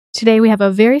Today we have a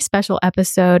very special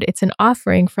episode. It's an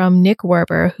offering from Nick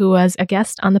Werber, who was a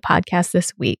guest on the podcast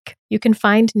this week. You can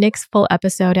find Nick's full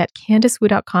episode at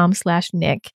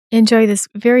CandiceWu.com/Nick. Enjoy this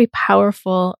very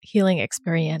powerful healing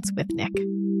experience with Nick.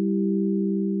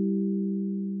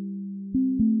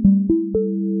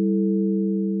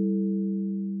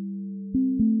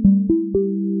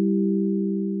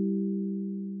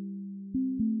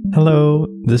 Hello,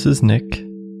 this is Nick.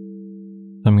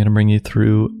 I'm going to bring you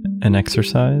through an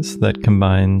exercise that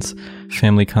combines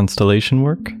family constellation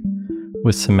work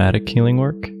with somatic healing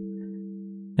work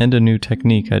and a new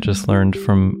technique I just learned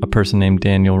from a person named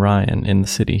Daniel Ryan in the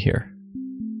city here.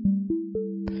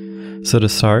 So to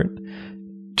start,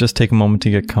 just take a moment to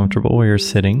get comfortable where you're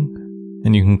sitting,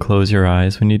 and you can close your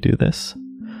eyes when you do this.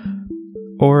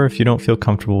 Or if you don't feel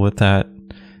comfortable with that,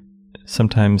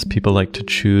 sometimes people like to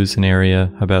choose an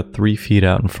area about 3 feet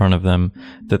out in front of them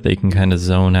that they can kind of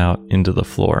zone out into the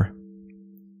floor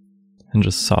and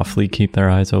just softly keep their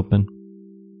eyes open.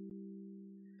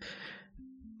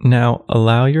 Now,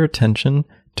 allow your attention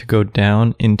to go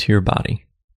down into your body.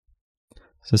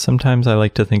 So sometimes I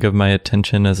like to think of my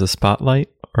attention as a spotlight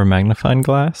or magnifying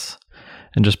glass,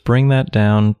 and just bring that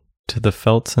down to the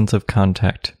felt sense of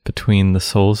contact between the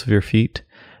soles of your feet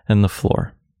and the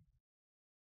floor.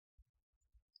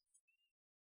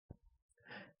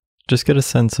 Just get a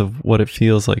sense of what it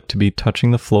feels like to be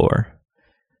touching the floor.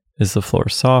 Is the floor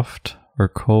soft or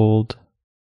cold?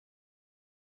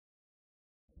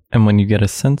 And when you get a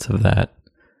sense of that,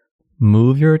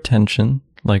 move your attention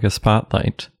like a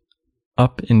spotlight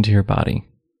up into your body.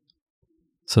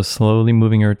 So slowly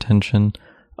moving your attention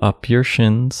up your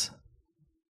shins,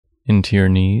 into your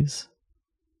knees,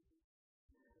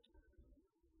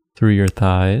 through your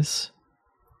thighs,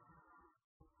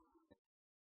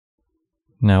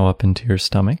 now up into your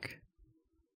stomach,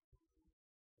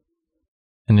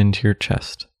 and into your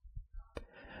chest.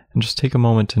 And just take a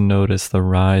moment to notice the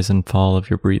rise and fall of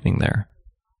your breathing there.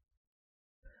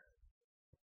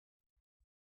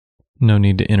 No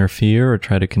need to interfere or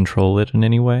try to control it in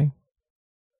any way.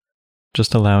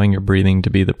 Just allowing your breathing to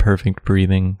be the perfect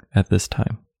breathing at this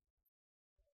time.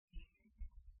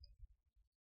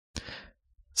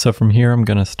 So from here, I'm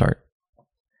going to start.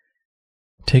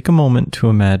 Take a moment to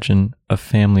imagine a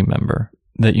family member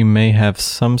that you may have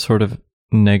some sort of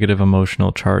negative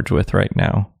emotional charge with right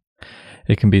now.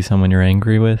 It can be someone you're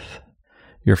angry with,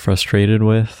 you're frustrated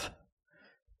with,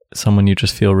 someone you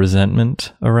just feel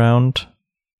resentment around.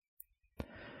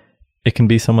 It can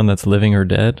be someone that's living or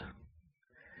dead.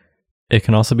 It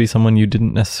can also be someone you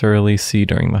didn't necessarily see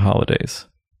during the holidays.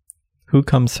 Who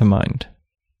comes to mind?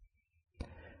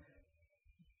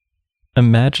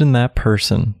 Imagine that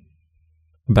person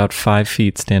about 5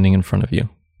 feet standing in front of you.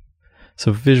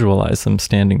 So visualize them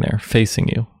standing there, facing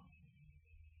you.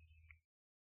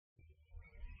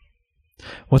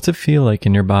 What's it feel like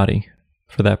in your body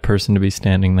for that person to be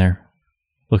standing there,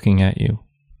 looking at you?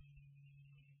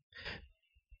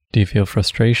 Do you feel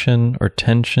frustration or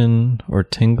tension or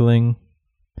tingling?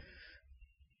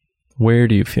 Where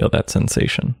do you feel that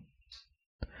sensation?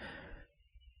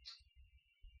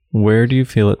 Where do you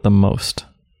feel it the most?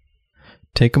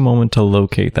 Take a moment to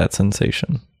locate that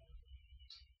sensation.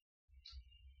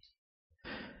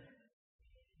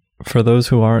 For those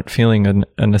who aren't feeling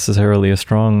necessarily a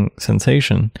strong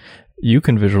sensation, you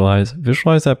can visualize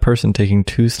that person taking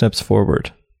 2 steps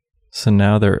forward. So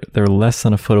now they're less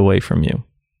than a foot away from you.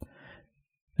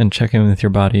 And check in with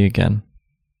your body again.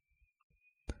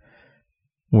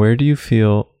 Where do you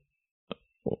feel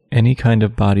any kind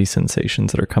of body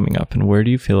sensations that are coming up, and where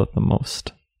do you feel it the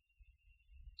most?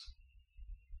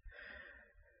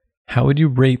 How would you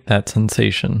rate that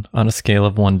sensation on a scale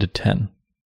of 1 to 10?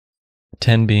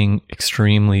 10 being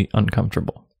extremely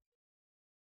uncomfortable.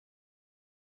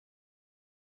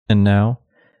 And now,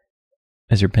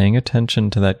 as you're paying attention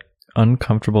to that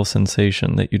uncomfortable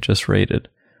sensation that you just rated,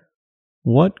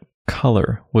 what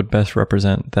color would best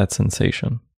represent that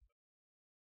sensation?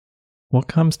 What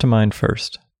comes to mind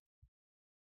first?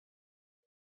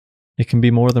 It can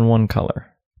be more than one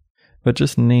color, but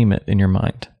just name it in your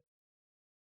mind.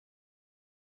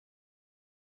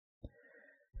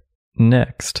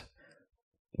 Next,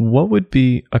 what would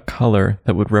be a color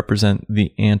that would represent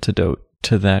the antidote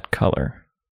to that color?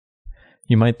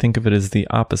 You might think of it as the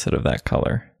opposite of that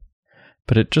color,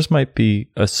 but it just might be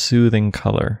a soothing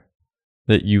color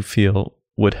that you feel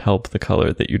would help the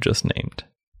color that you just named.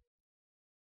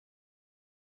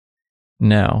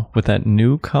 Now, with that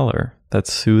new color, that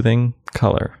soothing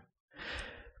color,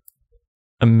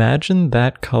 imagine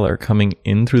that color coming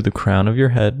in through the crown of your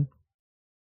head,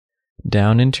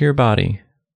 down into your body,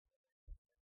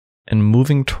 and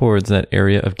moving towards that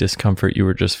area of discomfort you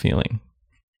were just feeling.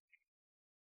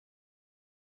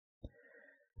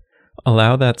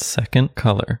 Allow that second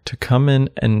color to come in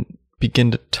and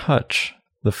begin to touch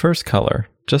the first color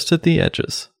just at the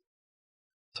edges.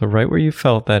 So right where you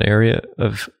felt that area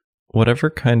of whatever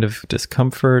kind of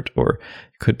discomfort, or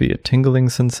it could be a tingling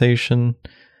sensation,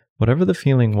 whatever the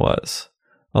feeling was,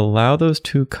 allow those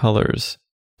two colors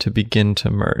to begin to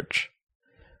merge.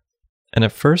 And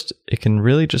at first, it can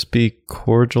really just be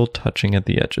cordial touching at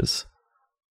the edges,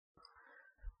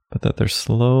 but that they're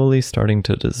slowly starting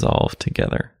to dissolve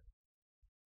together.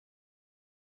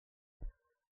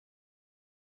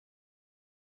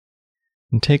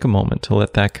 And take a moment to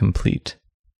let that complete.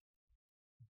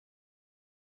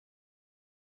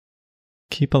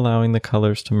 Keep allowing the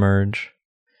colors to merge.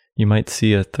 You might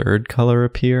see a third color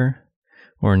appear,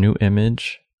 or a new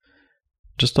image.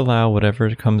 Just allow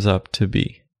whatever comes up to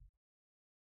be.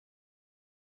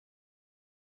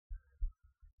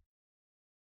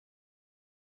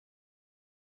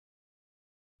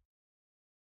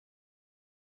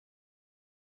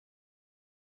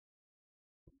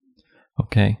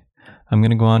 Okay, I'm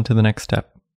going to go on to the next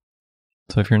step.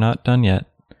 So if you're not done yet,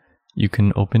 you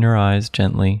can open your eyes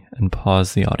gently and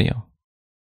pause the audio.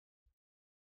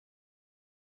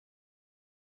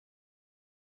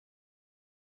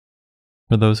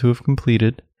 For those who have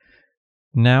completed,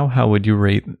 now how would you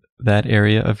rate that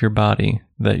area of your body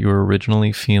that you were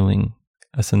originally feeling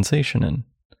a sensation in?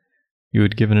 You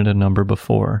had given it a number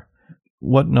before.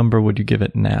 What number would you give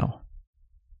it now?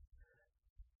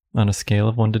 On a scale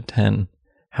of 1 to 10,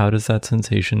 how does that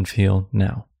sensation feel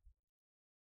now?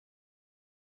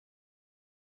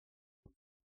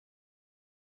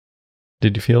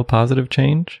 Did you feel positive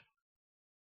change?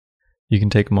 You can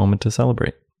take a moment to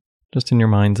celebrate, just in your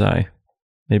mind's eye,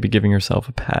 maybe giving yourself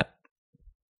a pat.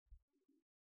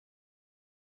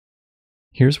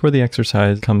 Here's where the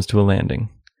exercise comes to a landing.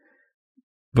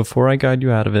 Before I guide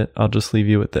you out of it, I'll just leave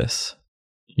you with this.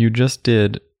 You just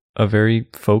did a very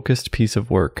focused piece of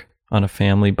work on a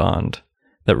family bond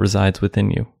that resides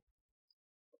within you.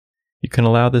 You can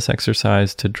allow this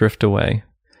exercise to drift away.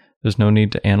 There's no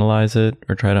need to analyze it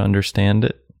or try to understand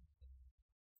it.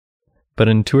 But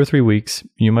in 2 or 3 weeks,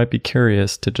 you might be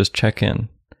curious to just check in.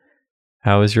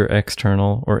 How has your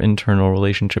external or internal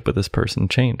relationship with this person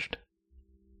changed?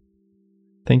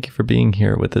 Thank you for being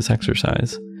here with this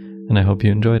exercise, and I hope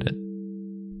you enjoyed it.